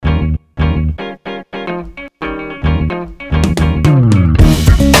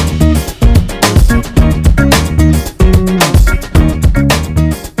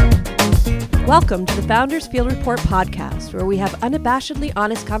Founders Field Report podcast, where we have unabashedly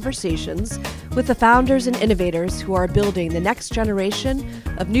honest conversations with the founders and innovators who are building the next generation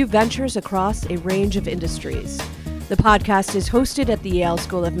of new ventures across a range of industries. The podcast is hosted at the Yale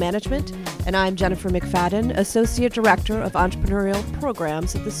School of Management, and I'm Jennifer McFadden, Associate Director of Entrepreneurial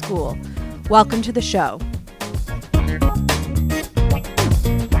Programs at the school. Welcome to the show.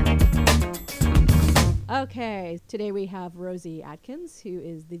 Okay, today we have Rosie Atkins, who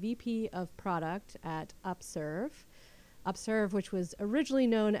is the VP of Product at Upserve. Upserve, which was originally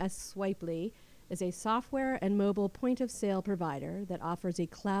known as Swipely, is a software and mobile point-of-sale provider that offers a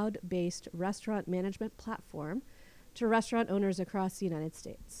cloud-based restaurant management platform to restaurant owners across the United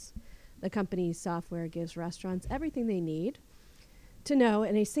States. The company's software gives restaurants everything they need to know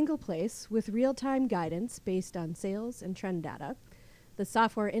in a single place with real-time guidance based on sales and trend data. The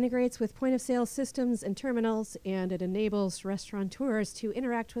software integrates with point-of-sale systems and terminals, and it enables restaurateurs to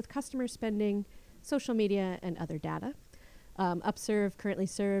interact with customer spending, social media, and other data. Upserve currently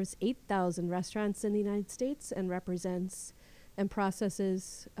serves 8,000 restaurants in the United States and represents and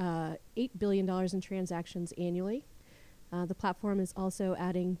processes $8 billion in transactions annually. The platform is also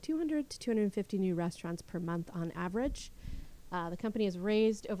adding 200 to 250 new restaurants per month on average. The company has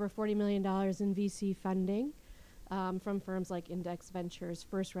raised over $40 million in VC funding from firms like Index Ventures,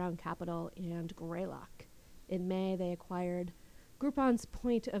 First Round Capital, and Greylock. In May, they acquired Groupon's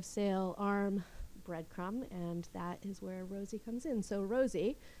point-of-sale arm, Breadcrumb, and that is where Rosie comes in. So,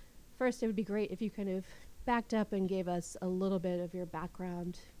 Rosie, first, it would be great if you kind of backed up and gave us a little bit of your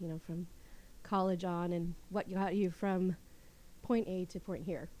background, from college on and what got you from point A to point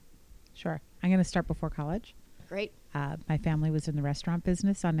here. Sure. I'm going to start before college. Great. My family was in the restaurant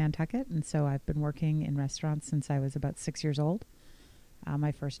business on Nantucket, and so I've been working in restaurants since I was about 6 years old.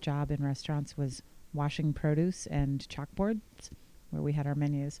 My first job in restaurants was washing produce and chalkboards, where we had our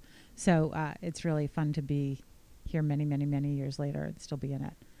menus. So it's really fun to be here many, many, many years later and still be in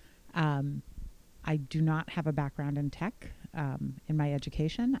it. I do not have a background in tech. In my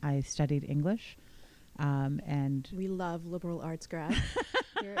education, I studied English. And we love liberal arts grads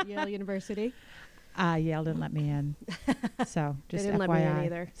here at Yale University. Yale didn't let me in, so just they didn't FYI, let me in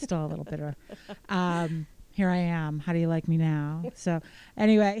either. Still a little bitter. Here I am. How do you like me now? So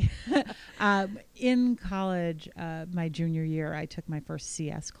anyway, in college, my junior year, I took my first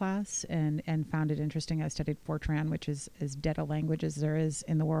CS class and found it interesting. I studied Fortran, which is as dead a language as there is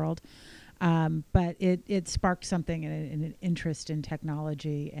in the world. But it sparked something in an interest in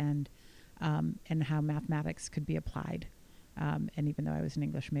technology and how mathematics could be applied. And even though I was an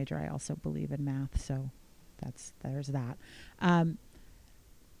English major, I also believe in math. So there's that.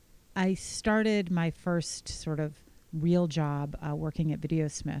 I started my first sort of real job working at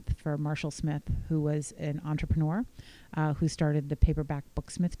Videosmith for Marshall Smith, who was an entrepreneur who started the paperback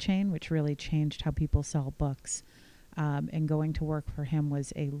Booksmith chain, which really changed how people sell books. And going to work for him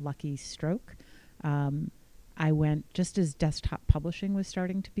was a lucky stroke. I went just as desktop publishing was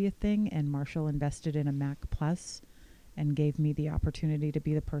starting to be a thing, and Marshall invested in a Mac Plus and gave me the opportunity to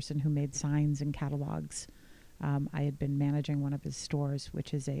be the person who made signs and catalogs. I had been managing one of his stores,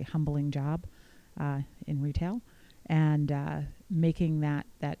 which is a humbling job in retail, and making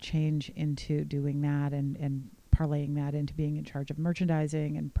that change into doing that and parlaying that into being in charge of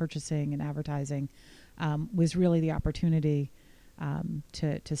merchandising and purchasing and advertising was really the opportunity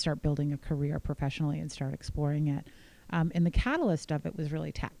to start building a career professionally and start exploring it. And the catalyst of it was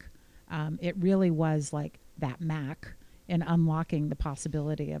really tech. It really was like that Mac and unlocking the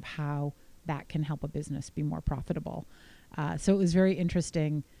possibility of how that can help a business be more profitable. So it was very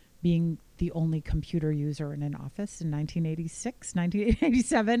interesting being the only computer user in an office in 1986,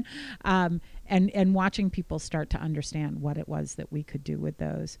 1987, and watching people start to understand what it was that we could do with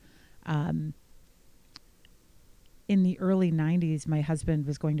those. In the early 90s, my husband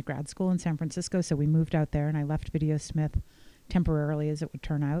was going to grad school in San Francisco, so we moved out there, and I left Videosmith temporarily, as it would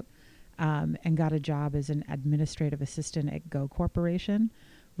turn out, and got a job as an administrative assistant at Go Corporation,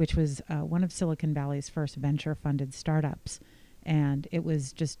 which was one of Silicon Valley's first venture-funded startups. And it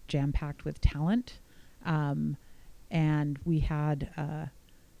was just jam-packed with talent. And we had a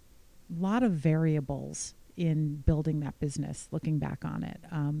lot of variables in building that business, looking back on it.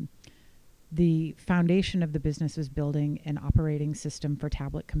 The foundation of the business was building an operating system for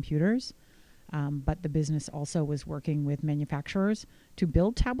tablet computers. But the business also was working with manufacturers to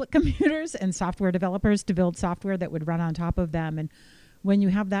build tablet computers and software developers to build software that would run on top of them. And when you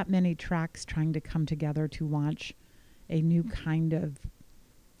have that many tracks trying to come together to launch a new kind of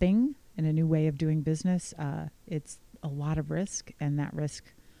thing and a new way of doing business, it's a lot of risk, and that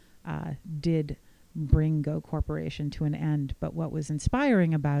risk did bring Go Corporation to an end. But what was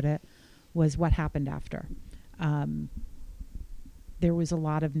inspiring about it was what happened after. There was a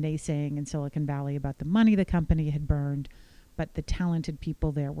lot of naysaying in Silicon Valley about the money the company had burned, but the talented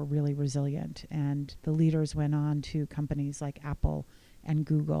people there were really resilient. And the leaders went on to companies like Apple and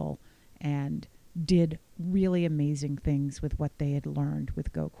Google and did really amazing things with what they had learned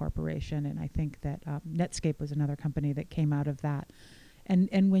with Go Corporation. And I think that Netscape was another company that came out of that.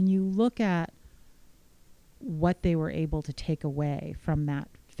 And when you look at what they were able to take away from that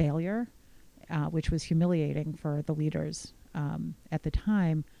failure, which was humiliating for the leaders at the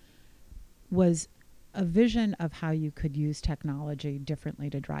time, was a vision of how you could use technology differently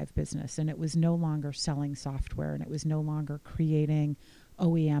to drive business. And it was no longer selling software, and it was no longer creating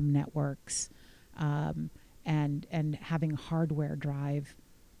OEM networks and having hardware drive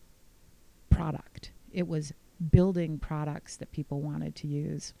product. It was building products that people wanted to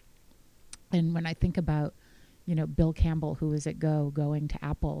use. And when I think about, Bill Campbell, who was at Go, going to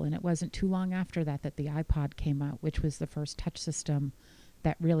Apple, and it wasn't too long after that the iPod came out, which was the first touch system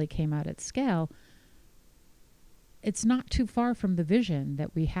that really came out at scale. It's not too far from the vision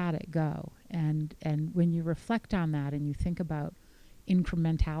that we had at Go. And when you reflect on that and you think about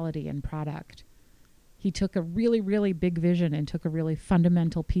incrementality in product, he took a really, really big vision and took a really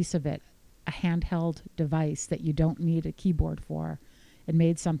fundamental piece of it, a handheld device that you don't need a keyboard for, and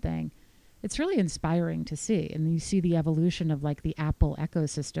made something. It's really inspiring to see. And you see the evolution of like the Apple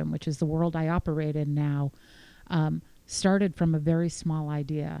ecosystem, which is the world I operate in now, started from a very small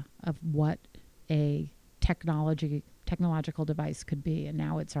idea of what a technological device could be. And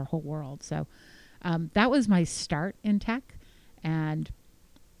now it's our whole world. So that was my start in tech, and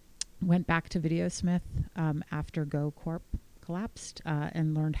went back to Videosmith after Go Corp collapsed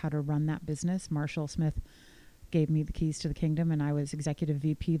and learned how to run that business. Marshall Smith gave me the keys to the kingdom, and I was executive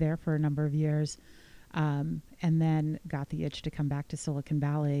VP there for a number of years, and then got the itch to come back to Silicon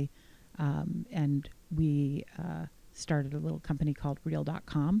Valley, and we started a little company called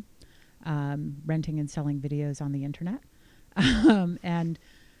Reel.com, renting and selling videos on the internet. And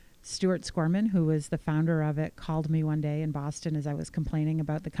Stuart Scorman, who was the founder of it, called me one day in Boston as I was complaining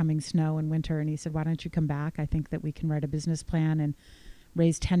about the coming snow and winter, and he said, "Why don't you come back? I think that we can write a business plan and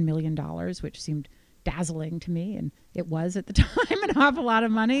raise $10 million, which seemed dazzling to me, and it was at the time an awful lot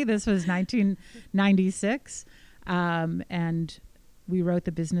of money. This was 1996, and we wrote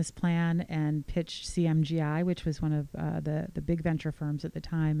the business plan and pitched CMGI, which was one of the big venture firms at the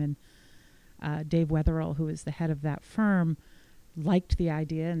time, and Dave Wetherill, who was the head of that firm, liked the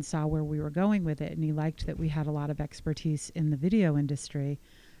idea and saw where we were going with it, and he liked that we had a lot of expertise in the video industry,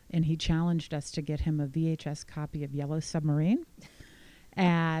 and he challenged us to get him a VHS copy of Yellow Submarine.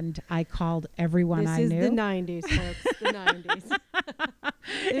 And I called everyone I knew. This is the 90s, folks. The 90s.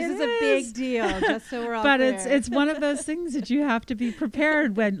 This is a big deal, just so we're all clear. But it's one of those things that you have to be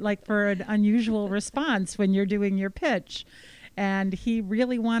prepared when, like, for an unusual response when you're doing your pitch. And he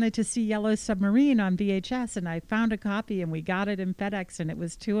really wanted to see Yellow Submarine on VHS, and I found a copy, and we got it in FedEx, and it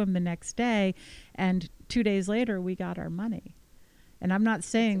was to him the next day. And 2 days later, we got our money. And I'm not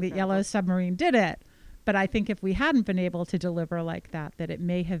saying that Yellow Submarine did it, but I think if we hadn't been able to deliver like that it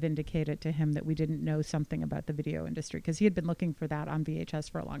may have indicated to him that we didn't know something about the video industry, because he had been looking for that on VHS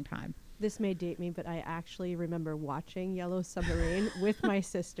for a long time. This may date me, but I actually remember watching Yellow Submarine with my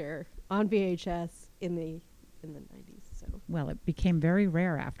sister on VHS in the 90s. So. Well, it became very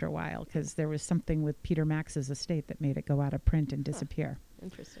rare after a while because there was something with Peter Max's estate that made it go out of print and disappear.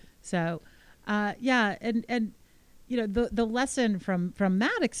 Interesting. So, yeah, and the lesson from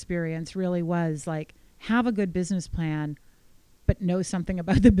that experience really was like, have a good business plan, but know something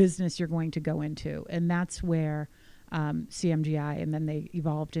about the business you're going to go into. And that's where CMGI, and then they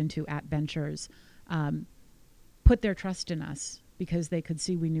evolved into At Ventures, put their trust in us because they could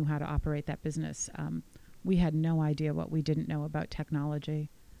see we knew how to operate that business. We had no idea what we didn't know about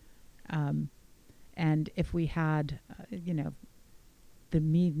technology. And if we had, the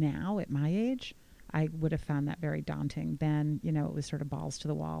me now at my age, I would have found that very daunting. Then, it was sort of balls to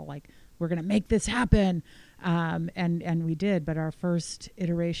the wall, like, we're going to make this happen. And we did. But our first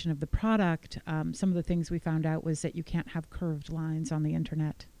iteration of the product, some of the things we found out was that you can't have curved lines on the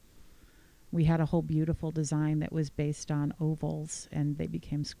internet. We had a whole beautiful design that was based on ovals, and they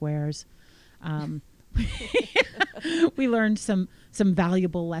became squares. We learned some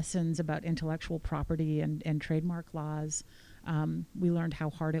valuable lessons about intellectual property and trademark laws. We learned how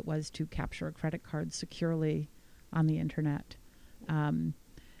hard it was to capture a credit card securely on the internet. And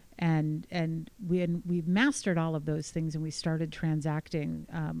we've mastered all of those things, and we started transacting.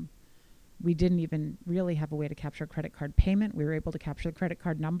 We didn't even really have a way to capture a credit card payment. We were able to capture the credit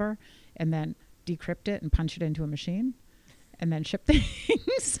card number and then decrypt it and punch it into a machine and then ship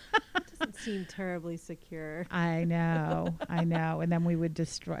things. It seemed terribly secure. I know. And then we would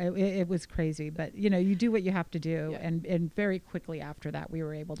destroy it was crazy, but you do what you have to do. Yeah. And very quickly after that, we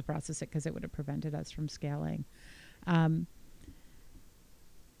were able to process it because it would have prevented us from scaling. In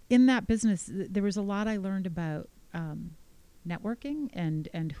that business, there was a lot I learned about networking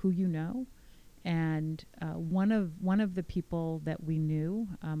and who you know. And one of the people that we knew,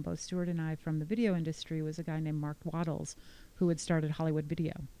 both Stuart and I, from the video industry, was a guy named Mark Waddles, who had started Hollywood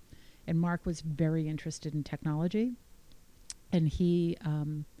Video. And Mark was very interested in technology, and he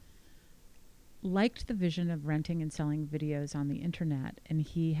liked the vision of renting and selling videos on the internet. And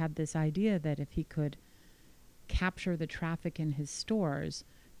he had this idea that if he could capture the traffic in his stores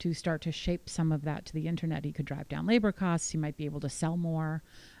to start to shape some of that to the internet, he could drive down labor costs, he might be able to sell more,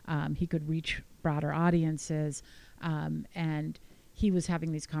 he could reach broader audiences, and he was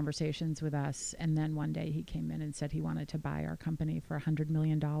having these conversations with us. And then one day he came in and said he wanted to buy our company for $100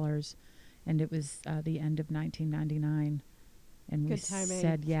 million. And it was the end of 1999. And Good we timing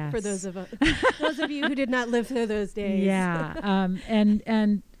said yes. for those of you who did not live through those days. Yeah.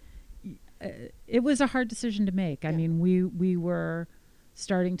 And it was a hard decision to make. I mean, we were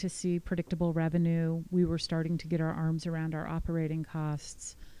starting to see predictable revenue. We were starting to get our arms around our operating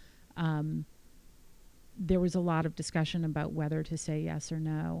costs. There was a lot of discussion about whether to say yes or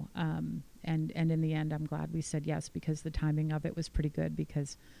no. And in the end, I'm glad we said yes, because the timing of it was pretty good,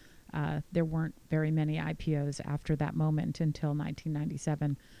 because there weren't very many IPOs after that moment until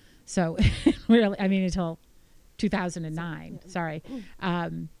 1997. So really, until 2009. Yeah. Sorry.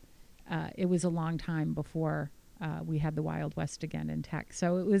 It was a long time before we had the Wild West again in tech.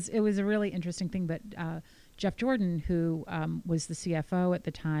 So it was a really interesting thing. But Jeff Jordan, who was the CFO at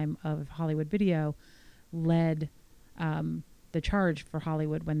the time of Hollywood Video, led the charge for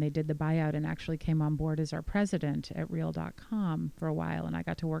Hollywood when they did the buyout, and actually came on board as our president at Reel.com for a while. And I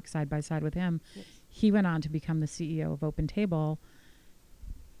got to work side by side with him. Yes. He went on to become the CEO of OpenTable,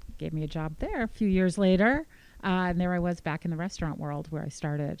 gave me a job there a few years later. And there I was back in the restaurant world where I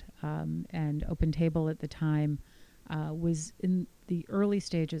started. And OpenTable at the time was in the early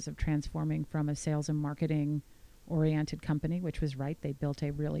stages of transforming from a sales and marketing oriented company, which was right. They built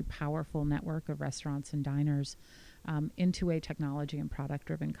a really powerful network of restaurants and diners into a technology and product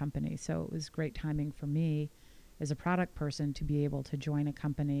driven company. So it was great timing for me as a product person to be able to join a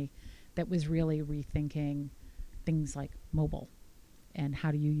company that was really rethinking things like mobile. And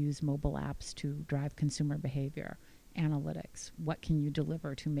how do you use mobile apps to drive consumer behavior? Analytics. What can you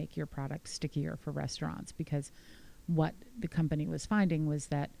deliver to make your product stickier for restaurants? Because what the company was finding was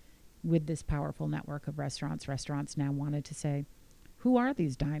that with this powerful network of restaurants now wanted to say, who are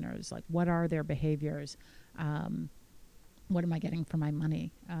these diners? Like, what are their behaviors? What am I getting for my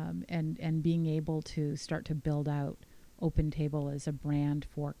money? And being able to start to build out OpenTable as a brand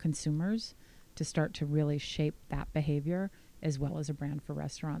for consumers to start to really shape that behavior, as well as a brand for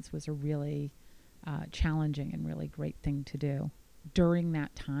restaurants, was a really challenging and really great thing to do. During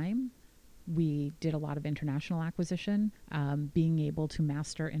that time, we did a lot of international acquisition, being able to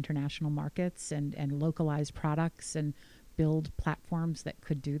master international markets and localize products and build platforms that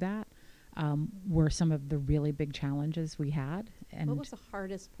could do that were some of the really big challenges we had. And what was the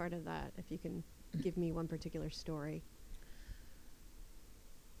hardest part of that, if you can give me one particular story?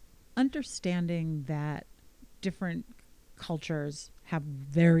 Understanding that different cultures have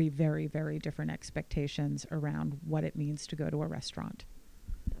very, very, very different expectations around what it means to go to a restaurant.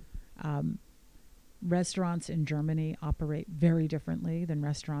 Restaurants in Germany operate very differently than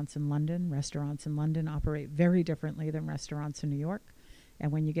restaurants in London. Restaurants in London operate very differently than restaurants in New York.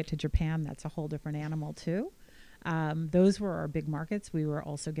 And when you get to Japan, that's a whole different animal too. Those were our big markets. We were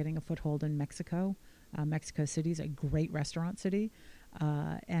also getting a foothold in Mexico. Mexico City is a great restaurant city.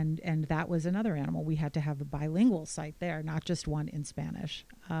 And that was another animal. We had to have a bilingual site there, not just one in Spanish.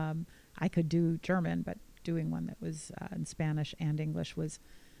 I could do German, but doing one that was in Spanish and English was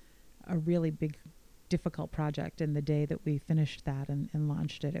a really big, difficult project. And the day that we finished that and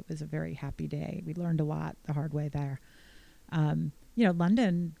launched it, it was a very happy day. We learned a lot the hard way there.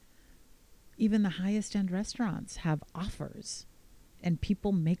 London, even the highest end restaurants have offers. And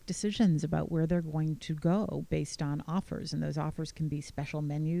people make decisions about where they're going to go based on offers. And those offers can be special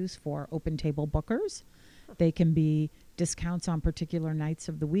menus for OpenTable bookers. They can be discounts on particular nights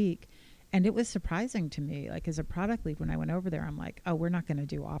of the week. And it was surprising to me, like as a product lead, when I went over there, I'm like, oh, we're not going to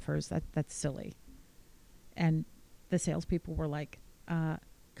do offers. That's silly. And the salespeople were like,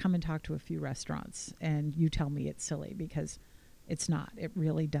 come and talk to a few restaurants and you tell me it's silly, because it's not. It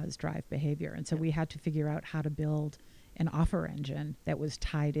really does drive behavior. And so we had to figure out how to build an offer engine that was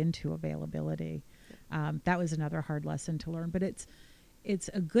tied into availability. That was another hard lesson to learn, but it's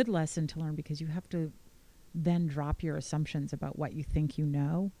a good lesson to learn because you have to then drop your assumptions about what you think you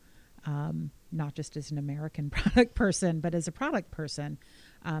know, not just as an American product person, but as a product person.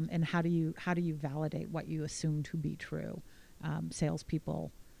 And how do you validate what you assume to be true?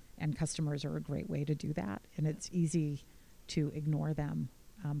 Salespeople and customers are a great way to do that, and it's easy to ignore them,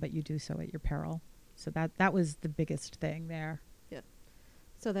 but you do so at your peril. So that was the biggest thing there. Yeah.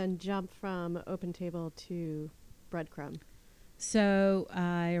 So then jump from OpenTable to Breadcrumb. So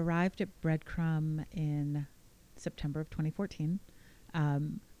I arrived at Breadcrumb in September of 2014.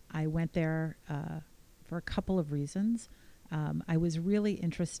 I went there for a couple of reasons. I was really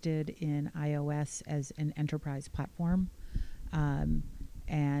interested in iOS as an enterprise platform.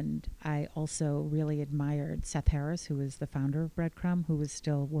 And I also really admired Seth Harris, who was the founder of Breadcrumb, who was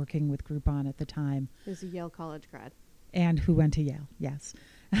still working with Groupon at the time. He was a Yale College grad. And who went to Yale, yes.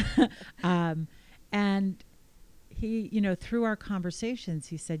 And he, through our conversations,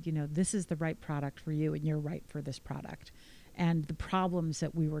 he said, this is the right product for you and you're right for this product. And the problems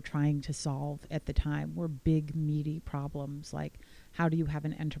that we were trying to solve at the time were big, meaty problems, like how do you have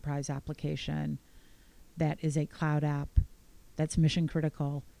an enterprise application that is a cloud app that's mission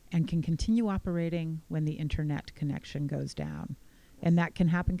critical and can continue operating when the internet connection goes down. And that can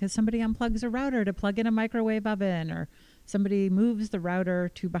happen because somebody unplugs a router to plug in a microwave oven, or somebody moves the router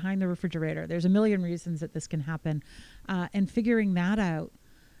to behind the refrigerator. There's a million reasons that this can happen. And figuring that out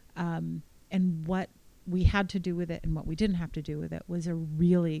and what we had to do with it and what we didn't have to do with it was a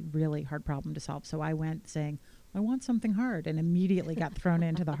really, really hard problem to solve. So I went saying, I want something hard, and immediately got thrown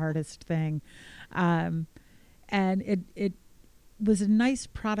into the hardest thing. And it was a nice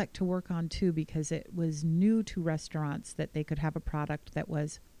product to work on too, because it was new to restaurants that they could have a product that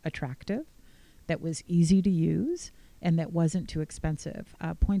was attractive, that was easy to use, and that wasn't too expensive.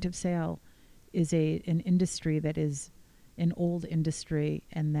 Point of sale is an industry that is an old industry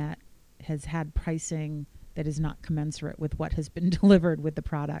and that has had pricing that is not commensurate with what has been delivered with the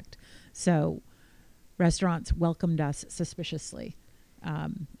product. So restaurants welcomed us suspiciously.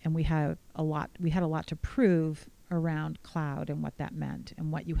 And we had a lot to prove around cloud and what that meant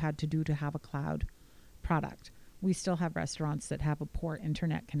and what you had to do to have a cloud product. We still have restaurants that have a poor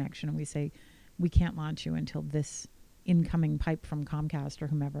internet connection, and we say, we can't launch you until this incoming pipe from Comcast or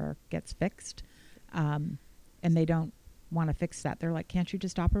whomever gets fixed. And they don't want to fix that. They're like, can't you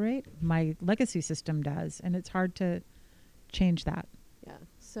just operate? My legacy system does. And it's hard to change that. Yeah.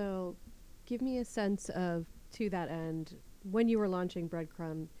 So give me a sense of, to that end, when you were launching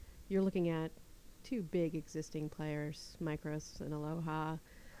Breadcrumb, you're looking at two big existing players, Micros and Aloha.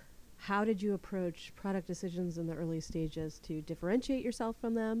 How did you approach product decisions in the early stages to differentiate yourself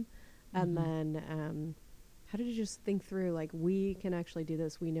from them? And then how did you just think through, like, we can actually do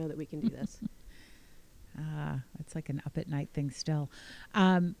this, we know that we can do this? It's like an up at night thing still.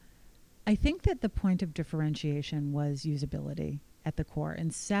 I think that the point of differentiation was usability at the core,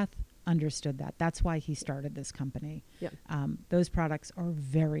 and Seth understood that. That's why he started this company. Yep. Those products are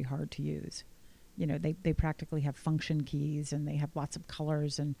very hard to use. They practically have function keys, and they have lots of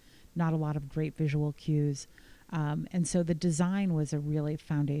colors and not a lot of great visual cues. And so the design was a really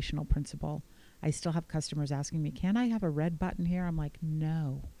foundational principle. I still have customers asking me, can I have a red button here? I'm like,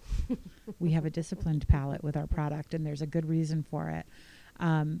 no. We have a disciplined palette with our product, and there's a good reason for it.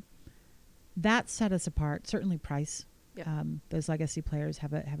 That set us apart, certainly price. Yeah. Those legacy players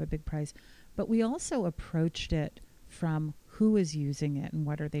have a big price. But we also approached it from who is using it and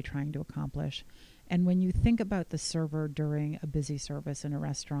what are they trying to accomplish. And when you think about the server during a busy service in a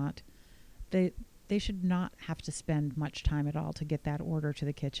restaurant, they should not have to spend much time at all to get that order to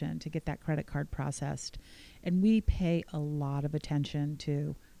the kitchen, to get that credit card processed. And we pay a lot of attention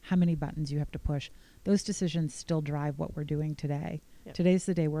to how many buttons you have to push. Those decisions still drive what we're doing today. Yep. Today's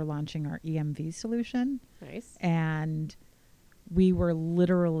the day we're launching our EMV solution. Nice. And we were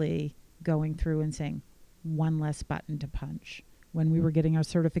literally going through and saying, one less button to punch. When we were getting our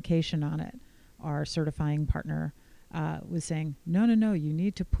certification on it, our certifying partner was saying, no, you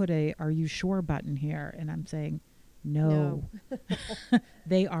need to put a "Are you sure?" button here. And I'm saying, no.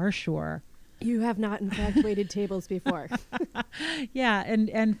 They are sure. You have not, in fact, waited tables before. Yeah,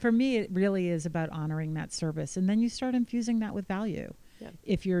 and for me, it really is about honoring that service. And then you start infusing that with value. Yeah.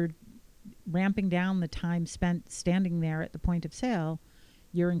 If you're ramping down the time spent standing there at the point of sale,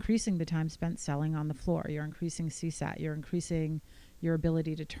 you're increasing the time spent selling on the floor. You're increasing CSAT. You're increasing your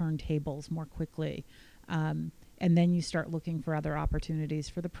ability to turn tables more quickly. And then you start looking for other opportunities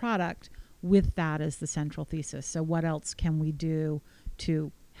for the product with that as the central thesis. So what else can we do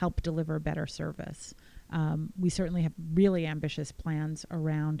to help deliver better service? We certainly have really ambitious plans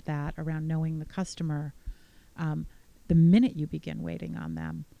around that, around knowing the customer. the minute you begin waiting on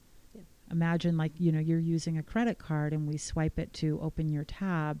them. Yeah. Imagine like, you're using a credit card and we swipe it to open your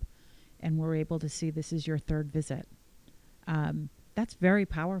tab and we're able to see this is your third visit. That's very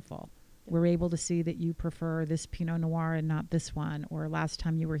powerful. Yeah. We're able to see that you prefer this Pinot Noir and not this one, or last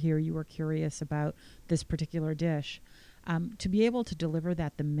time you were here, you were curious about this particular dish. To be able to deliver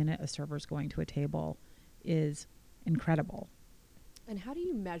that the minute a server's going to a table is incredible. And how do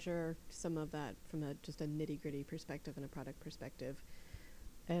you measure some of that from just a nitty-gritty perspective and a product perspective,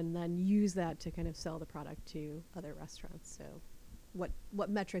 and then use that to kind of sell the product to other restaurants? So what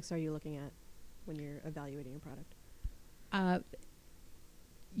metrics are you looking at when you're evaluating a product?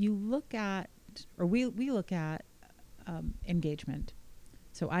 You look at, or we look at engagement.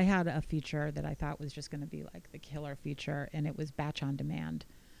 So I had a feature that I thought was just going to be like the killer feature, and it was batch on demand.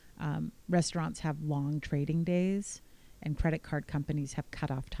 Restaurants have long trading days, and credit card companies have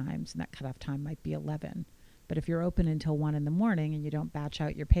cutoff times, and that cutoff time might be 11. But if you're open until 1 a.m. and you don't batch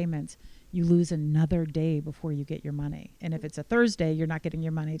out your payments, you lose another day before you get your money. And if it's a Thursday, you're not getting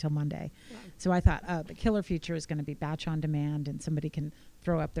your money till Monday. Wow. So I thought, the killer feature is going to be batch on demand, and somebody can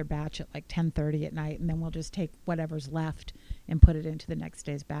throw up their batch at like 10:30 at night, and then we'll just take whatever's left and put it into the next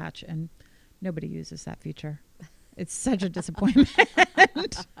day's batch. And nobody uses that feature. It's such a disappointment.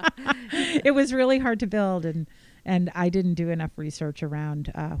 It was really hard to build, and I didn't do enough research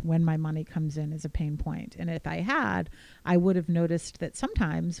around when my money comes in as a pain point. And if I had, I would have noticed that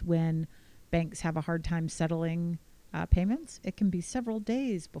sometimes when banks have a hard time settling payments, it can be several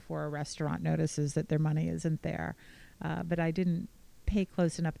days before a restaurant notices that their money isn't there. But I didn't pay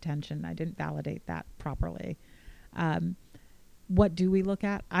close enough attention. I didn't validate that properly. What do we look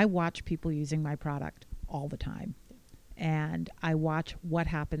at? I watch people using my product all the time. And I watch what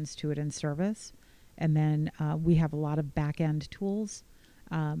happens to it in service. And then we have a lot of back-end tools,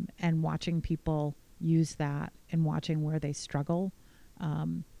 and watching people use that and watching where they struggle.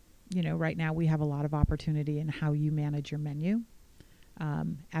 Right now we have a lot of opportunity in how you manage your menu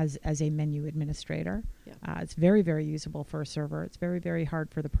as a menu administrator. Yeah. It's very, very usable for a server. It's very, very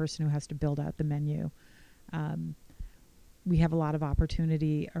hard for the person who has to build out the menu. We have a lot of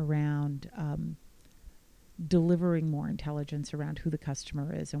opportunity around delivering more intelligence around who the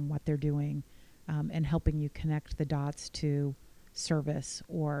customer is and what they're doing. And helping you connect the dots to service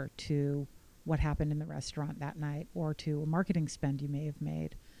or to what happened in the restaurant that night or to a marketing spend you may have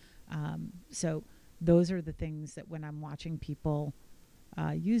made. So those are the things that when I'm watching people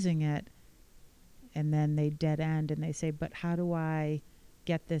using it and then they dead end and they say, but how do I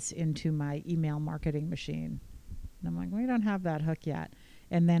get this into my email marketing machine? And I'm like, we don't have that hook yet.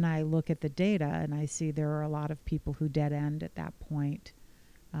 And then I look at the data and I see there are a lot of people who dead end at that point.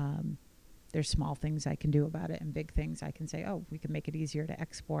 There's small things I can do about it and big things I can say, we can make it easier to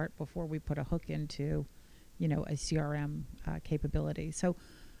export before we put a hook into, a CRM capability. So,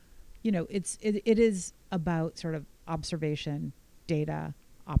 it is about sort of observation, data,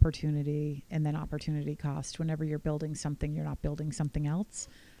 opportunity, and then opportunity cost. Whenever you're building something, you're not building something else.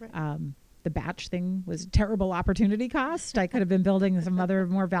 Right. The batch thing was terrible opportunity cost. I could have been building some other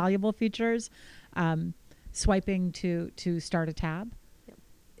more valuable features. Swiping to start a tab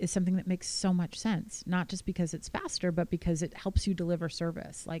is something that makes so much sense, not just because it's faster, but because it helps you deliver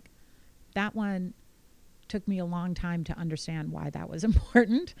service. Like that one took me a long time to understand why that was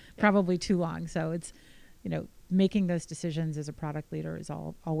important, probably too long. So it's, making those decisions as a product leader is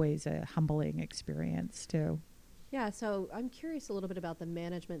always a humbling experience too. Yeah. So I'm curious a little bit about the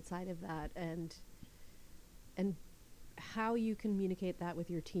management side of that and how you communicate that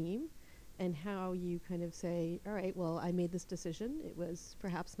with your team. And how you kind of say, all right, well, I made this decision. It was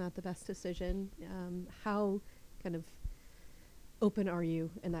perhaps not the best decision. How kind of open are you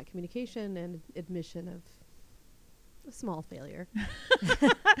in that communication and admission of a small failure?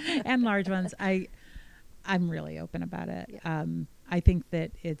 And large ones. I'm really open about it. Yeah. I think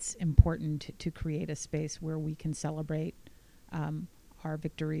that it's important to create a space where we can celebrate our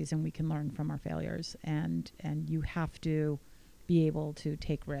victories and we can learn from our failures. And you have to be able to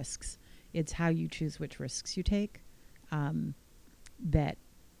take risks. It's how you choose which risks you take that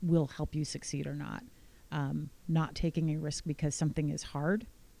will help you succeed or not. Not taking a risk because something is hard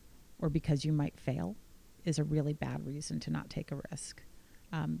or because you might fail is a really bad reason to not take a risk.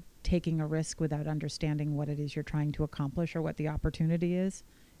 Taking a risk without understanding what it is you're trying to accomplish or what the opportunity is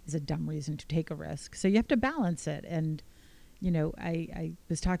a dumb reason to take a risk. So you have to balance it. And, I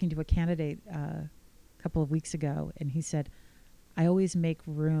was talking to a candidate a couple of weeks ago, and he said, I always make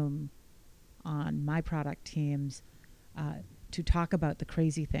room on my product teams to talk about the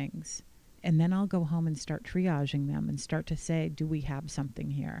crazy things. And then I'll go home and start triaging them and start to say, do we have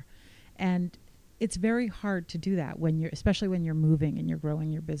something here? And it's very hard to do that especially when you're moving and you're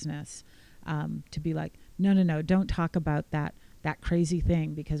growing your business, to be like, no, don't talk about that crazy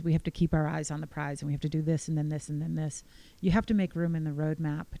thing, because we have to keep our eyes on the prize and we have to do this and then this and then this. You have to make room in the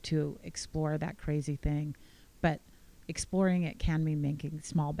roadmap to explore that crazy thing, but exploring it can mean making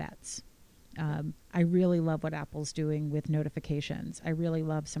small bets. I really love what Apple's doing with notifications. I really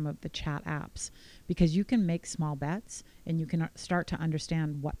love some of the chat apps, because you can make small bets and you can start to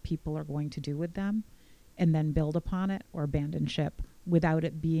understand what people are going to do with them and then build upon it or abandon ship without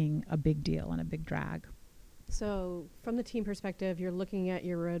it being a big deal and a big drag. So from the team perspective, you're looking at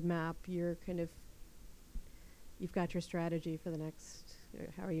your roadmap, you've got your strategy for the next,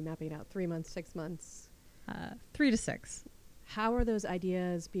 how are you mapping it out? 3 months, 6 months? 3 to 6. How are those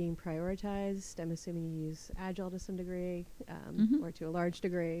ideas being prioritized? I'm assuming you use Agile to some degree, or to a large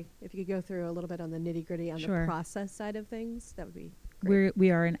degree. If you could go through a little bit on the nitty-gritty on the process side of things, that would be great.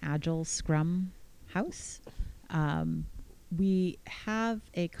 We are an Agile Scrum house. We have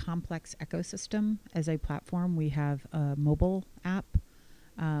a complex ecosystem as a platform. We have a mobile app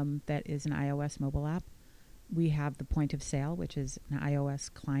that is an iOS mobile app. We have the point of sale, which is an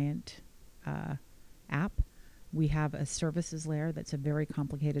iOS client app. We have a services layer that's a very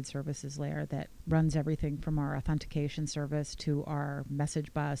complicated services layer that runs everything from our authentication service to our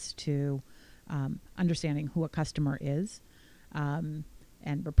message bus to understanding who a customer is and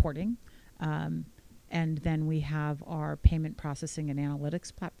reporting. And then we have our payment processing and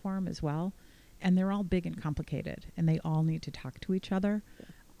analytics platform as well. And they're all big and complicated, and they all need to talk to each other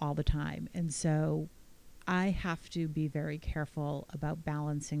all the time. And so I have to be very careful about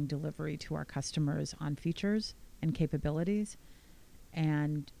balancing delivery to our customers on features and capabilities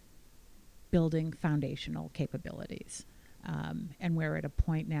and building foundational capabilities. And we're at a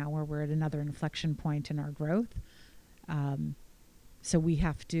point now where we're at another inflection point in our growth. So we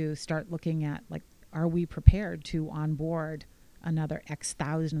have to start looking at, like, are we prepared to onboard another X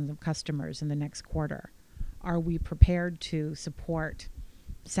thousands of customers in the next quarter? Are we prepared to support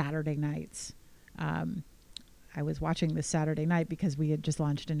Saturday nights? I was watching this Saturday night because we had just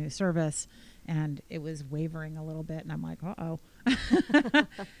launched a new service and it was wavering a little bit, and I'm like, uh-oh.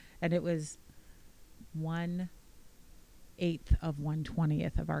 And it was 1/8 of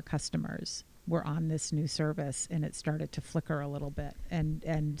 1/20th of our customers were on this new service, and it started to flicker a little bit.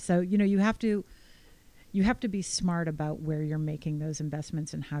 And so, you have to be smart about where you're making those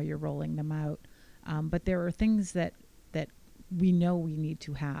investments and how you're rolling them out. But there are things that we know we need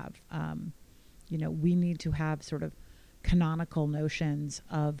to have. We need to have sort of canonical notions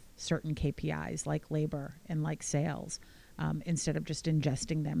of certain KPIs like labor and like sales, instead of just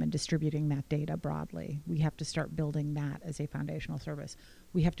ingesting them and distributing that data broadly. We have to start building that as a foundational service.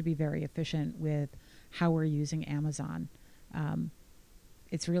 We have to be very efficient with how we're using Amazon.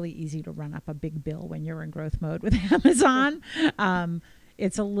 It's really easy to run up a big bill when you're in growth mode with Amazon.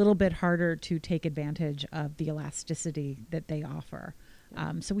 It's a little bit harder to take advantage of the elasticity that they offer.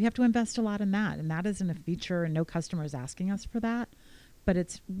 So we have to invest a lot in that. And that isn't a feature, and no customer is asking us for that. But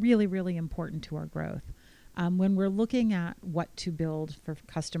it's really, really important to our growth. When we're looking at what to build for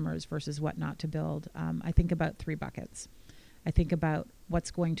customers versus what not to build, I think about 3 buckets. I think about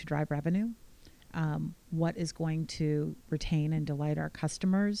what's going to drive revenue, what is going to retain and delight our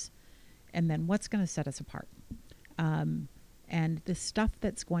customers, and then what's going to set us apart. And the stuff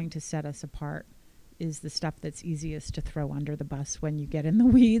that's going to set us apart is the stuff that's easiest to throw under the bus when you get in the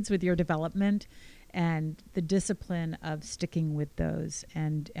weeds with your development, and the discipline of sticking with those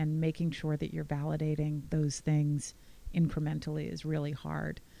and making sure that you're validating those things incrementally is really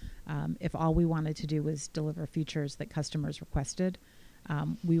hard. If all we wanted to do was deliver features that customers requested,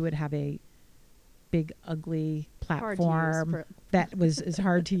 we would have a big, ugly platform that was as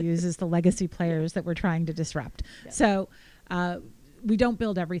hard to use as the legacy players that we're trying to disrupt. Yeah. So we don't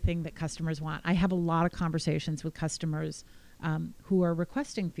build everything that customers want. I have a lot of conversations with customers who are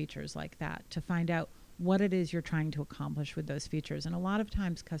requesting features like that to find out what it is you're trying to accomplish with those features. And a lot of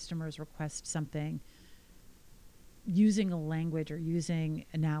times customers request something using a language or using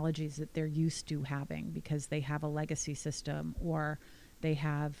analogies that they're used to having because they have a legacy system or they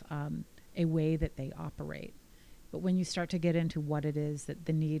have a way that they operate. But when you start to get into what it is that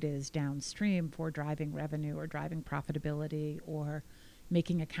the need is downstream for driving revenue or driving profitability or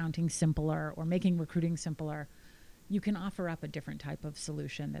making accounting simpler or making recruiting simpler, you can offer up a different type of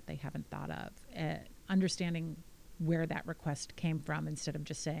solution that they haven't thought of. Understanding where that request came from instead of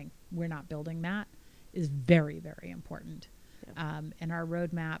just saying, we're not building that, is very, very important. Yeah. And our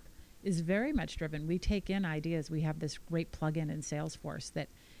roadmap is very much driven. We take in ideas. We have this great plugin in Salesforce that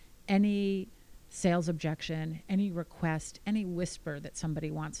any sales objection, any request, any whisper that somebody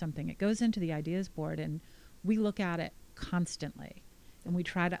wants something, it goes into the ideas board, and we look at it constantly. And we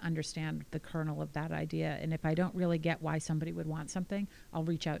try to understand the kernel of that idea. And if I don't really get why somebody would want something, I'll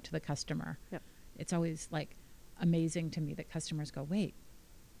reach out to the customer. Yep. It's always like amazing to me that customers go, wait,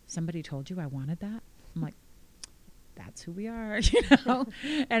 somebody told you I wanted that? I'm like, that's who we are, you know?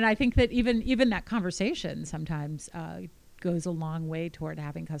 And I think that even that conversation sometimes goes a long way toward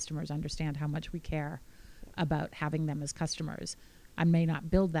having customers understand how much we care about having them as customers. I may not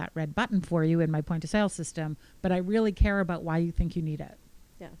build that red button for you in my point of sale system, but I really care about why you think you need it.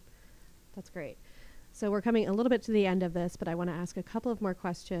 Yeah, that's great. So we're coming a little bit to the end of this, but I want to ask a couple of more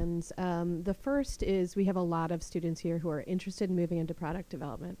questions. The first is, we have a lot of students here who are interested in moving into product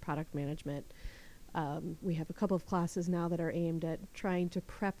development, product management. We have a couple of classes now that are aimed at trying to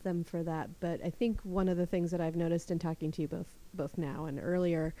prep them for that. But I think one of the things that I've noticed in talking to you both now and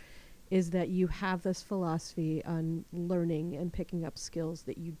earlier is that you have this philosophy on learning and picking up skills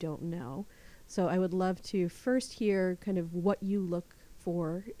that you don't know. So I would love to first hear kind of what you look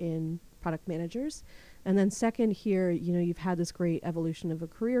for in product managers. And then second, hear, you've had this great evolution of a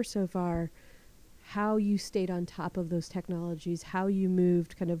career so far, how you stayed on top of those technologies, how you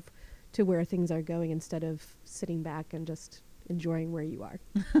moved kind of to where things are going instead of sitting back and just enjoying where you are.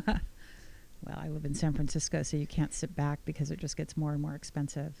 Well, I live in San Francisco, so you can't sit back because it just gets more and more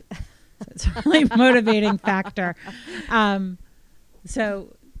expensive. So it's a really motivating factor.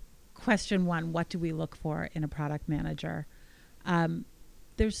 So question one, what do we look for in a product manager? I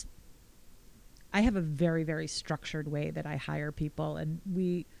have a very, very structured way that I hire people, and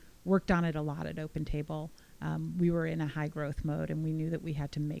we worked on it a lot at Open Table. We were in a high growth mode, and we knew that we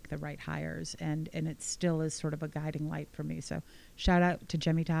had to make the right hires, and it still is sort of a guiding light for me. So shout out to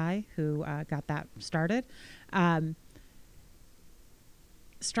Jemmy Tai, who got that started.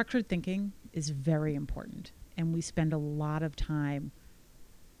 Structured thinking is very important, and we spend a lot of time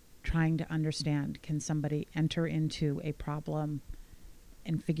trying to understand, can somebody enter into a problem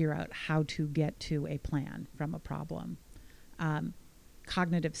and figure out how to get to a plan from a problem.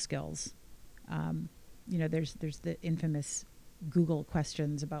 Cognitive skills. There's the infamous Google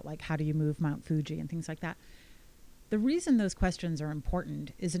questions about, like, how do you move Mount Fuji and things like that. The reason those questions are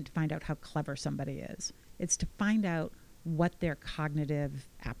important isn't to find out how clever somebody is. It's to find out what their cognitive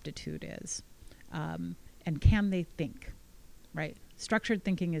aptitude is. And can they think, right? Structured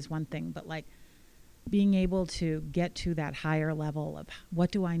thinking is one thing, but like being able to get to that higher level of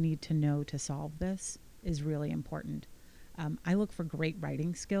what do I need to know to solve this is really important. I look for great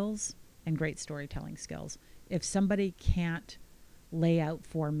writing skills and great storytelling skills. If somebody can't lay out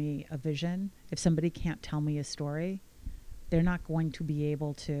for me a vision, if somebody can't tell me a story, they're not going to be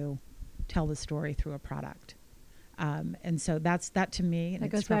able to tell the story through a product. And so that's that to me. That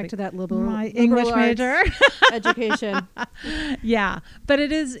goes back to that liberal English major education. Yeah, but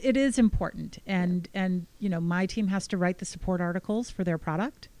it is important. And my team has to write the support articles for their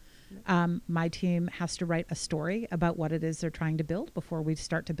product. My team has to write a story about what it is they're trying to build before we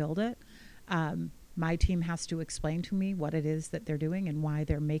start to build it. My team has to explain to me what it is that they're doing and why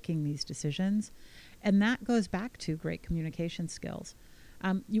they're making these decisions. And that goes back to great communication skills.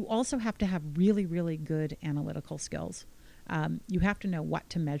 You also have to have really, really good analytical skills. You have to know what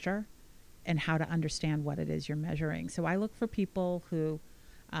to measure and how to understand what it is you're measuring. So I look for people who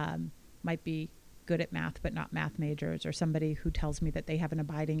might be good at math but not math majors, or somebody who tells me that they have an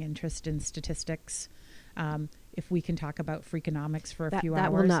abiding interest in statistics. If we can talk about Freakonomics for a few hours.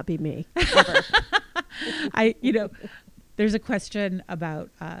 That will not be me. Ever. There's a question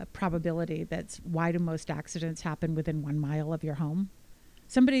about probability that's, why do most accidents happen within 1 mile of your home?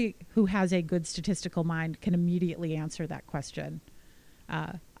 Somebody who has a good statistical mind can immediately answer that question.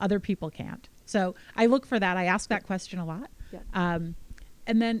 Other people can't. So I look for that. I ask that question a lot. Yeah.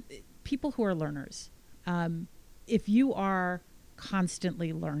 And then people who are learners. If you are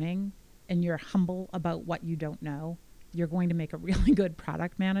constantly learning and you're humble about what you don't know, you're going to make a really good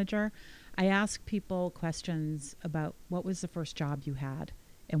product manager. I ask people questions about, what was the first job you had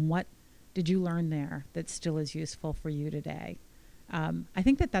and what did you learn there that still is useful for you today? I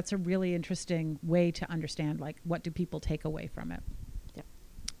think that that's a really interesting way to understand, like, what do people take away from it? Yeah.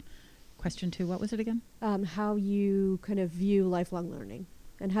 Question 2, what was it again? How you kind of view lifelong learning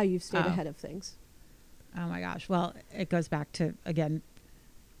and how you've stayed ahead of things. Oh my gosh. Well, it goes back to, again,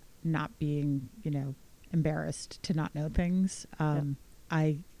 not being, embarrassed to not know things.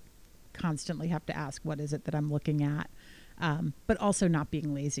 I constantly have to ask, what is it that I'm looking at? But also not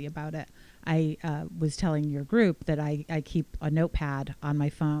being lazy about it. I was telling your group that I keep a notepad on my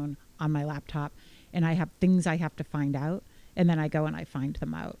phone, on my laptop, and I have things I have to find out, and then I go and I find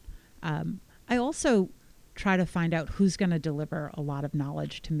them out. I also try to find out who's going to deliver a lot of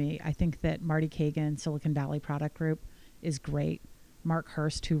knowledge to me. I think that Marty Kagan, Silicon Valley Product Group, is great. Mark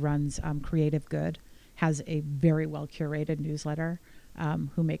Hurst, who runs Creative Good, has a very well curated newsletter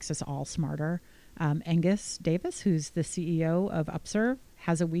who makes us all smarter. Angus Davis, who's the CEO of Upserve,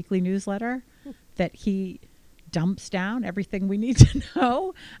 has a weekly newsletter that he dumps down everything we need to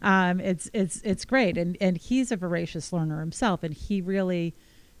know. It's great. And he's a voracious learner himself, and he really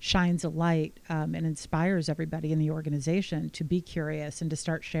shines a light and inspires everybody in the organization to be curious and to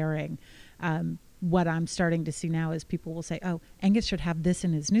start sharing. What I'm starting to see now is people will say, oh, Angus should have this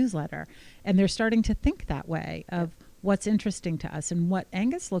in his newsletter. And they're starting to think that way of what's interesting to us. And what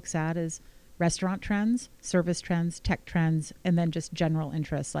Angus looks at is restaurant trends, service trends, tech trends, and then just general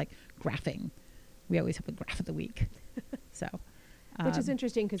interests like graphing. We always have a graph of the week. So, which is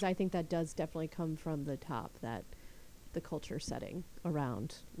interesting because I think that does definitely come from the top, that the culture setting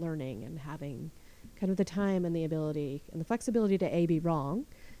around learning and having kind of the time and the ability and the flexibility to A, be wrong,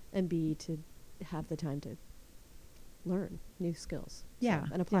 and B, to have the time to learn new skills. Yeah.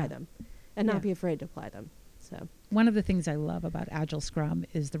 And apply them and not be afraid to apply them. So one of the things I love about Agile Scrum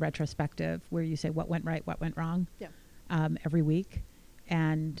is the retrospective where you say what went right, what went wrong every week.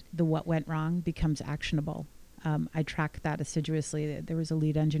 And the what went wrong becomes actionable. I track that assiduously. There was a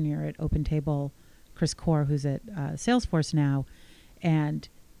lead engineer at OpenTable, Chris Core, who's at Salesforce now, and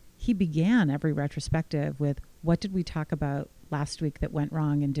he began every retrospective with, what did we talk about last week that went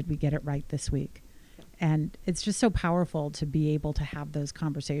wrong, and did we get it right this week? And it's just so powerful to be able to have those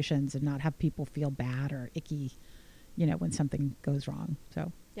conversations and not have people feel bad or icky, when something goes wrong.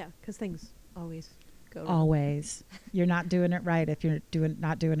 So yeah, because things always go wrong. Always. You're not doing it right if you're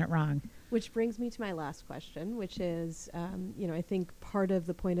not doing it wrong. Which brings me to my last question, which is, I think part of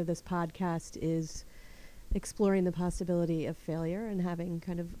the point of this podcast is exploring the possibility of failure and having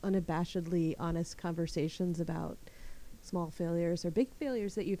kind of unabashedly honest conversations about small failures or big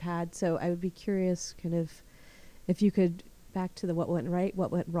failures that you've had. So I would be curious kind of if you could, back to the what went right,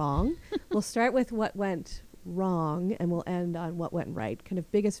 what went wrong. We'll start with what went wrong and we'll end on what went right, kind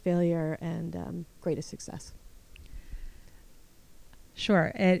of biggest failure and greatest success.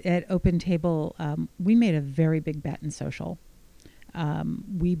 Sure. At OpenTable, we made a very big bet in social.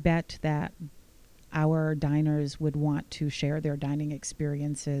 We bet that our diners would want to share their dining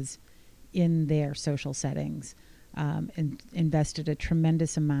experiences in their social settings, and invested a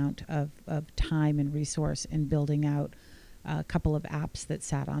tremendous amount of time and resource in building out a couple of apps that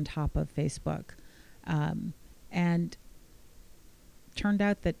sat on top of Facebook. And turned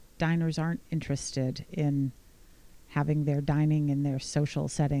out that diners aren't interested in having their dining and their social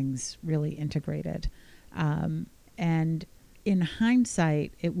settings really integrated. And in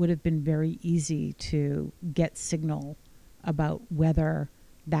hindsight, it would have been very easy to get signal about whether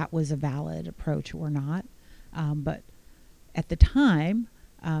that was a valid approach or not. But at the time,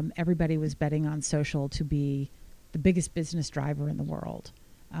 everybody was betting on social to be the biggest business driver in the world.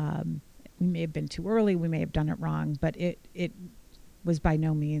 We may have been too early, we may have done it wrong, but it was by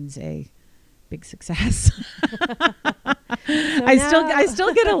no means a big success. I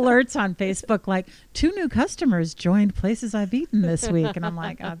still get alerts on Facebook like 2 new customers joined Places I've Eaten this week, and I'm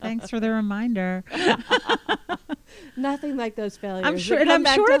like, oh, thanks for the reminder. Nothing like those failures. I'm sure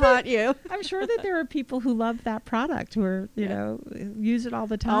that there are people who love that product who are use it all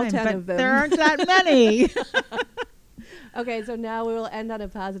the time. All 10 but of them. There aren't that many. Okay, so now we will end on a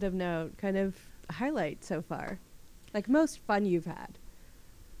positive note. Kind of highlight so far, like most fun you've had.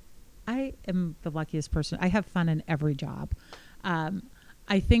 I am the luckiest person. I have fun in every job.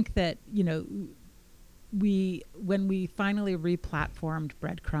 I think that, when we finally replatformed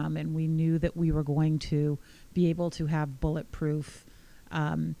Breadcrumb and we knew that we were going to be able to have bulletproof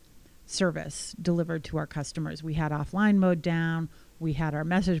service delivered to our customers. We had offline mode down, we had our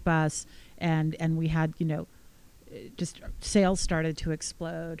message bus, and we had, just sales started to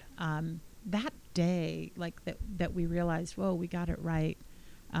explode. That day, that we realized, whoa, we got it right.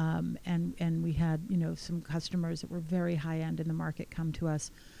 And we had, some customers that were very high end in the market come to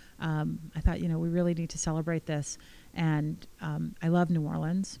us. I thought, we really need to celebrate this. And I love New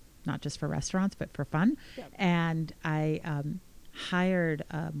Orleans, not just for restaurants, but for fun. Yep. And I hired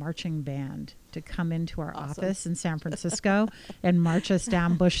a marching band to come into our office in San Francisco and march us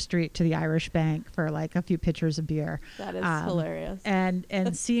down Bush Street to the Irish Bank for a few pitchers of beer. That is hilarious. And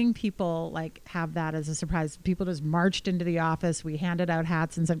seeing people have that as a surprise. People just marched into the office. We handed out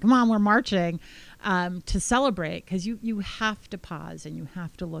hats and said, come on, we're marching, to celebrate, because you have to pause and you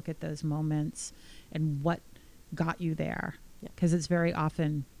have to look at those moments and what got you there. Because it's very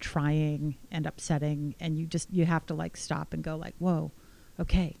often trying and upsetting, and you have to stop and go whoa,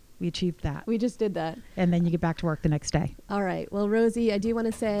 okay, We achieved that. We just did that. And then you get back to work the next day. All right. Well, Rosie, I do want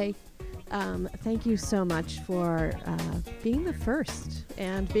to say thank you so much for being the first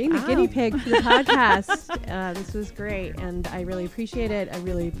and being the guinea pig for the podcast. This was great, and I really appreciate it. I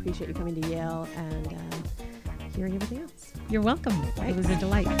really appreciate you coming to Yale and hearing everything else. You're welcome. Thanks. It was a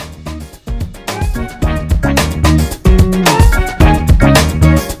delight.